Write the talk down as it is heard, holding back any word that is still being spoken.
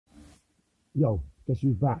Yo, guess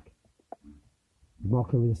who's back?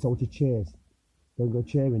 Marco with the salted chairs. Don't go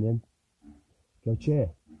chairing him. Go chair.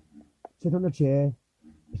 Sit on the chair.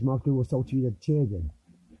 It's Marco will salt you the chair then.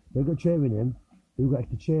 Don't go chairing him. You got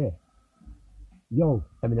extra chair. Yo,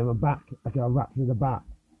 Eminem, I'm back. Like a rat to the bat.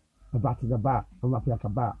 A bat to the bat. I'm rapping like a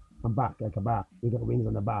bat. I'm back like a bat. We got wings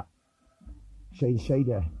on the bat. Shade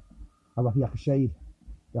there. I'm rapping like a shade.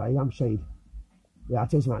 Yeah, I am shade. Yeah, I'll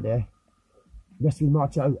tell you something out there. Rescue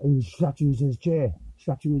Marto and statues in his chair.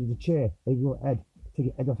 Statue in the chair. Take your head. Take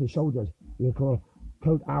your head off his shoulders. You call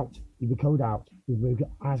coat out. You be cold out. You be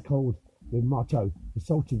eyes cold. With Marto. He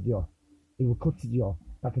salted you. He will cut you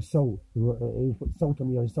like a salt. He will put salt on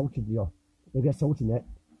you and salted you. They'll get salt in it.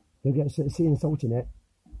 They'll get seeing salt in it.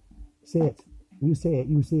 See it. You see it.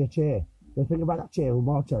 You see a chair. Then think about that chair with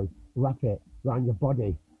Marto. Wrap it around your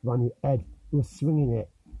body, around your head. You're swinging it.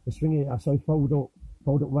 You're swinging it. I say fold up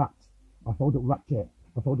wrapped. I fold up wrapped it.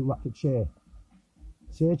 I fold up wrapped it chair.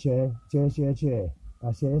 See a chair. Chair. I see a chair.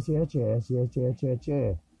 I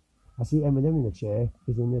see Eminem in the chair.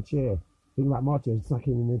 He's in the chair. Think about Marto snacking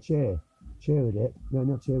in the chair. Cheering it. No,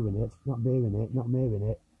 not cheering it. Not bearing it. Not marrying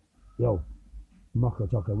it. Yo. Mocko,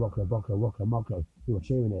 Tocko, Rocko, Bocko, Wocko, Mocko. You were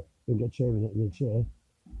cheering it. You get cheering it in the chair.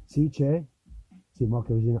 See chair? See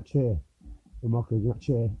Mocko is in that chair. And Mocko is in that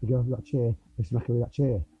chair. You go over that chair. You smack her with that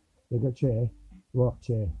chair. You get chair. What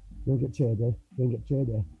chair? You get chair there. You get chair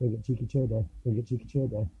there. You get cheeky chair there. You get cheeky chair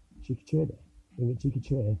there. Cheeky chair there. You get cheeky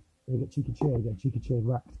chair. You get cheeky chair. You get cheeky chair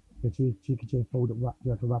wrapped. You get cheeky chair folded wrapped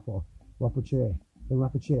like a wrapper. Wrap a chair. Then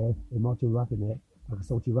wrap a chair. And Mocko wrapping it like a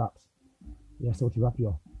salty wraps. Yeah, salty wrap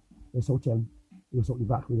you. You salt him. He'll salt you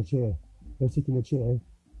back with a chair. He'll sit in a chair.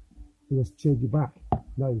 He'll cheer you back.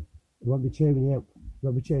 No, he won't be cheering you up. He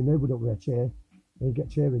won't be cheering nobody up with a chair. He'll get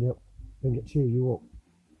cheering up. He'll get cheer you up.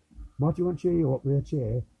 Marty won't cheer you up with a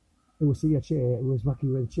chair. He will see a chair. He will smack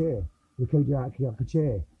you with a chair. He'll code you out like a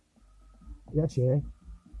chair. Yeah, chair.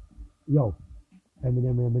 Yo,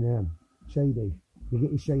 Eminem. Shady. You get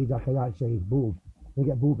your shade like a light shade. Boob. You'll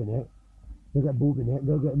get boob in it. You'll get boob in it.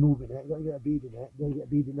 They'll get move in it. They'll get a bead in it. They'll get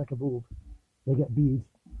bead in like a boob. They get bead.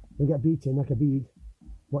 They get beaten like a bead.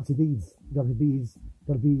 What's the beads? Got the beads.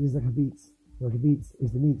 Got the beads is like a beats. Like a beats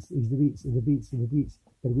is the meats. Is the beats. Is the beats. Is the beats.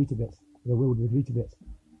 Got the wheat a bit. The will the wheat a bit.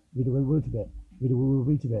 Read the wheat a bit. Read the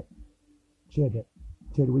wheat a bit. Cheer it.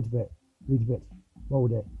 Cheer the wheat a bit. Wheat a bit.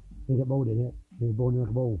 Mold it. They get mold in it. They get bone in like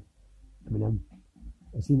a bowl. Eminem.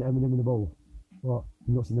 I've seen Eminem in the bowl. What?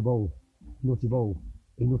 Nuts in the bowl. Nutty bowl.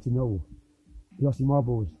 A nutty no. He lost his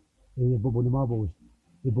marbles. He bubbled the marbles.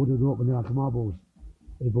 He bundled up and they're like marbles.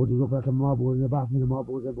 He bundled up like a marble in the bath, and the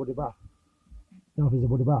marbles in the bath. Now if he's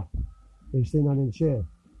above the bath, he's sitting down in the chair.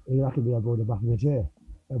 He can be above the bath in the chair.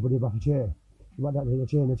 Above the bath in the chair. Like that in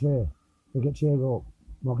the chair. They get chair up.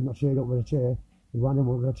 Mark not chaired up with a chair. They wind him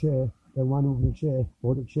up with a chair. Then wind him up with a chair.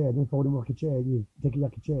 Fold up chair. Then fold him like a chair. You take it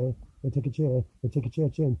like a chair. They take a chair. They take a chair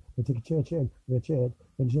chin. They take a chair chin. They're chaired.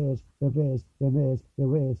 Then chairs. They're bears. They're mares. They're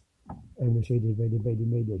wares. And the shade is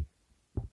made.